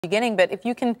beginning, but if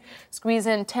you can squeeze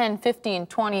in 10, 15,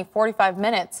 20, 45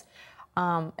 minutes,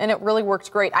 and it really works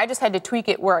great. I just had to tweak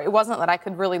it where it wasn't that I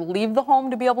could really leave the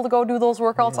home to be able to go do those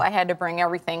workouts. I had to bring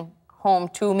everything home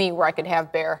to me where I could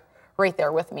have Bear right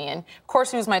there with me. And of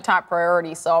course, he was my top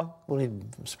priority, so he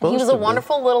was a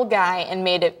wonderful little guy and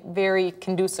made it very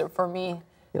conducive for me.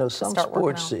 You know, some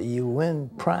sports, you win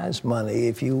prize money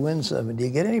if you win something. Do you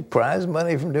get any prize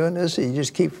money from doing this, or you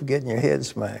just keep getting your head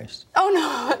smashed?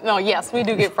 Oh, no, yes, we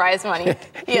do get prize money.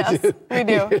 Yes, we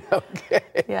do. Okay.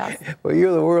 Yes. Well,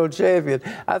 you're the world champion.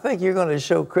 I think you're going to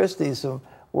show Christy some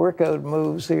workout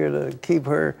moves here to keep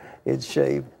her in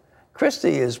shape.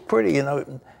 Christy is pretty, you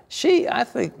know. I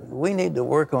think we need to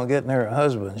work on getting her a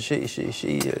husband.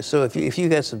 So if you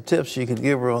got some tips you could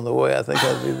give her on the way, I think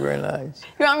that'd be very nice.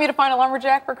 You want me to find a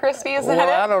lumberjack for Christy? Is that it?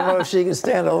 I don't know if she can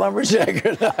stand a lumberjack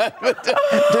or not, but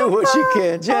do what you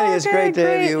can. Jenny, it's great to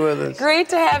have you with us. Great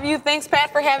to have you. Thanks,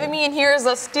 Pat, for having me. And here's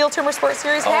a Steel Timber Sports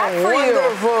Series hat for you.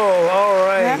 Wonderful. All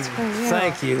right. That's for you.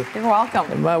 Thank you. You're welcome.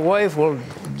 And my wife will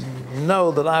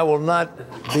know that I will not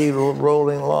be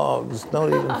rolling logs.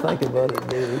 Don't even think about it,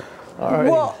 baby. All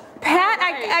right. Well, Pat,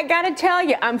 I got to tell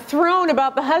you, I'm thrown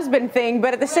about the husband thing,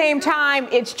 but at the same time,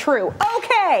 it's true.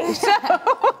 Okay, so,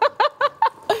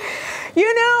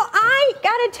 you know, I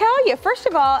got to tell you, first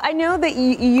of all, I know that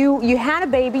you had a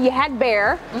baby, you had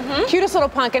Bear, cutest little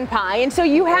pumpkin pie, and so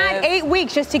you had 8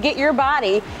 weeks just to get your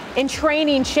body in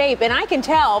training shape, and I can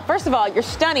tell, first of all, you're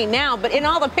stunning now, but in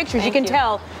all the pictures, you can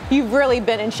tell you've really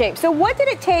been in shape. So what did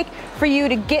it take for you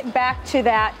to get back to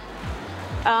that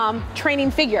training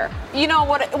figure? You know,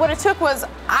 what it took was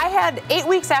I had 8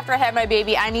 weeks after I had my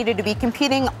baby, I needed to be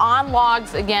competing on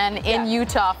logs again in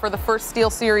Utah for the first Steel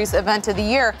Series event of the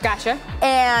year. Gotcha.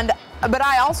 But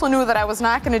I also knew that I was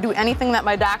not going to do anything that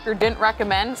my doctor didn't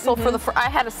recommend. So I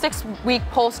had a 6-week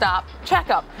post-op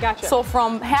checkup. Gotcha. So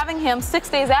from having him 6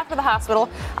 days after the hospital,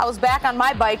 I was back on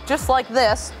my bike just like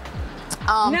this.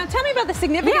 Now tell me about the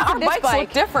significance of this bike. Yeah, our bikes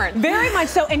look different. Very much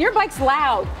so, and your bike's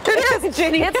loud. It is,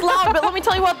 Jenny. It's loud, but let me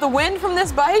tell you what, the wind from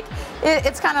this bike,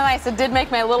 it's kind of nice. It did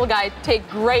make my little guy take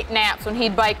great naps when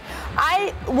he'd bike.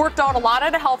 I worked out a lot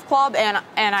at a health club, and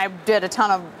I did a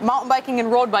ton of mountain biking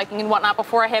and road biking and whatnot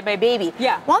before I had my baby.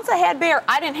 Yeah. Once I had Bear,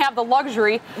 I didn't have the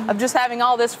luxury of just having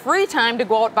all this free time to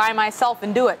go out by myself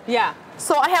and do it. Yeah.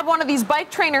 So I have one of these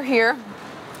bike trainer here.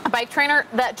 A bike trainer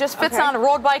that just fits on a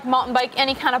road bike, mountain bike,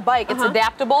 any kind of bike. It's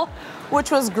adaptable,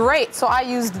 which was great. So I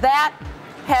used that.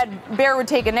 Had Bear would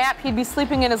take a nap. He'd be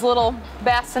sleeping in his little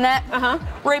bassinet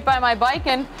right by my bike,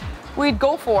 and we'd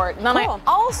go for it. And then I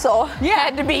also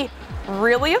had to be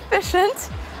really efficient.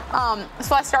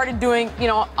 So I started doing, you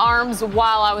know, arms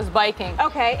while I was biking.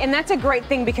 Okay, and that's a great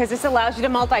thing because this allows you to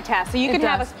multitask. So you can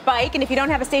have a bike, and if you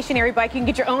don't have a stationary bike, you can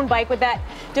get your own bike with that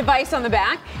device on the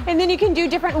back, and then you can do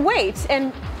different weights,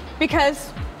 and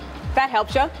because that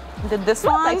helps you. Did this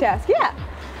one? Multitask, yeah.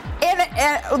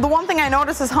 And the one thing I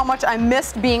noticed is how much I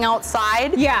missed being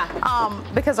outside. Yeah.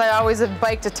 Because I always have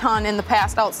biked a ton in the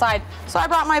past outside. So I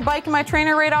brought my bike and my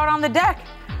trainer right out on the deck.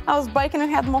 I was biking and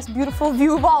had the most beautiful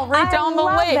view of all down the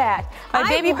lake. That. My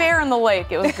baby Bear in the lake.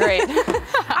 It was great.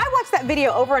 I watched that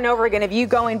video over and over again of you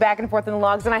going back and forth in the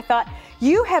logs, and I thought,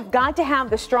 you have got to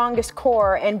have the strongest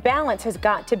core, and balance has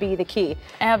got to be the key.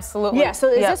 Absolutely. Yeah, so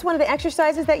is this one of the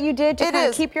exercises that you did to kind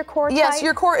of keep your core tight? Yes,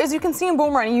 your core, as you can see in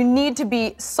boom running, you need to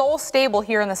be so stable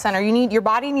here in the center. Your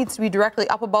body needs to be directly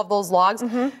up above those logs.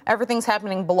 Everything's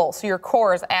happening below, so your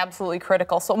core is absolutely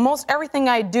critical. So most everything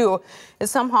I do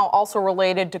is somehow also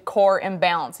related to core and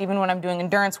balance. Even when I'm doing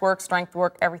endurance work, strength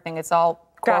work, everything, it's all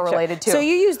core related too. So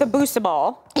you use the Booster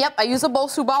ball. Yep, I use a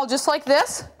Bosu ball just like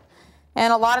this.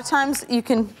 And a lot of times you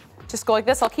can just go like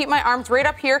this. I'll keep my arms right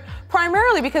up here,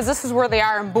 primarily because this is where they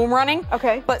are in boom running.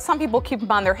 Okay. But some people keep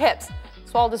them on their hips.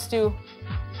 So I'll just do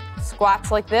squats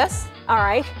like this. All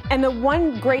right. And the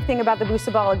one great thing about the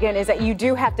Booster ball, again, is that you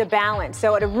do have to balance.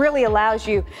 So it really allows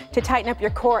you to tighten up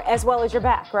your core as well as your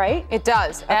back, right? It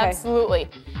does, absolutely.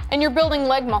 And you're building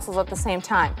leg muscles at the same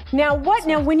time. Now,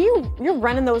 now when you're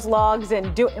running those logs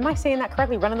and am I saying that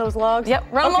correctly, running those logs? Yep,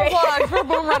 running those logs. We're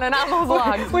boom running on those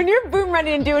logs. When you're boom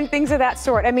running and doing things of that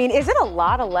sort, I mean, is it a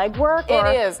lot of leg work?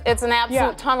 It is. It's an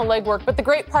absolute ton of leg work. But the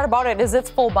great part about it is it's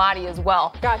full body as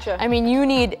well. Gotcha. I mean, you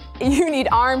need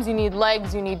arms, you need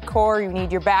legs, you need core, you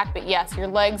need your back. But yes, your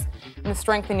legs and the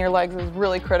strength in your legs is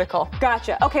really critical.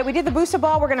 Gotcha. Okay, we did the Booster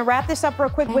ball. We're going to wrap this up real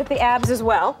quick with the abs as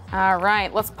well. All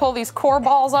right, let's pull these core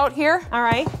balls out here. All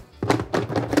right.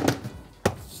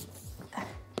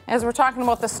 As we're talking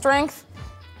about the strength,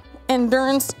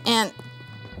 endurance, and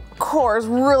core is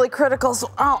really critical, so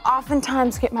I'll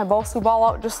oftentimes get my Bosu ball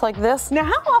out just like this. Now,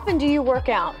 how often do you work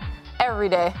out? Every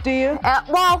day. Do you?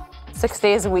 Well, 6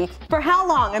 days a week. For how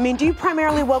long? I mean, do you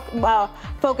primarily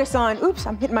focus on, oops,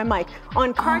 I'm hitting my mic,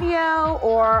 on cardio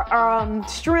or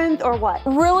strength or what?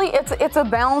 Really, it's a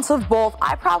balance of both.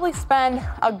 I probably spend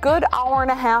a good hour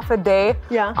and a half a day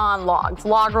on logs,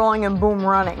 log rolling and boom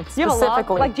running specifically. You have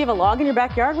a log? Like, do you have a log in your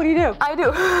backyard? What do you do? I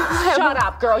do. Shut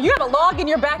up, girl. You have a log in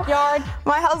your backyard?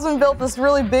 My husband built this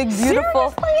really big, beautiful.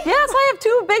 Seriously? Yes, I have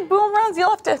 2 big boom runs. You'll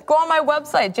have to go on my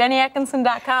website,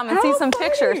 JennyAtkinson.com, and see some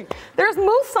pictures. There's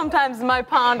moose sometimes in my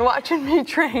pond watching me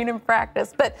train and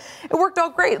practice, but it worked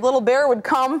out great. Little bear would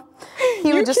come.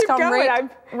 He would just come right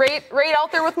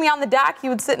out there with me on the dock. He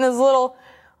would sit in his little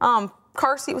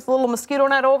car seat with a little mosquito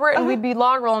net over it, and we'd be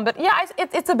log rolling. But yeah,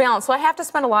 it's a balance. So I have to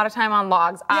spend a lot of time on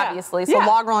logs, obviously. So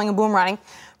log rolling and boom running.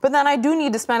 But then I do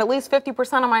need to spend at least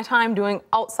 50% of my time doing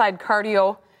outside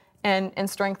cardio and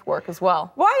strength work as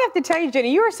well. Well, I have to tell you,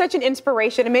 Jenny, you are such an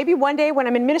inspiration. And maybe one day when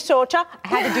I'm in Minnesota, I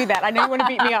had to do that. I know you want to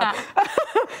beat me up.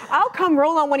 I'll come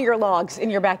roll on one of your logs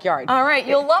in your backyard. All right,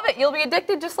 you'll love it. You'll be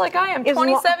addicted just like I am.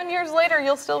 27 years later,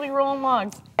 you'll still be rolling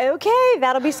logs. Okay,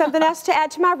 that'll be something else to add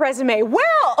to my resume.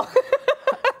 Well,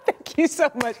 thank you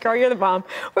so much, Carl. You're the bomb.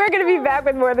 We're going to be back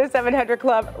with more of the 700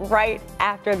 Club right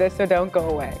after this, so don't go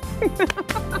away.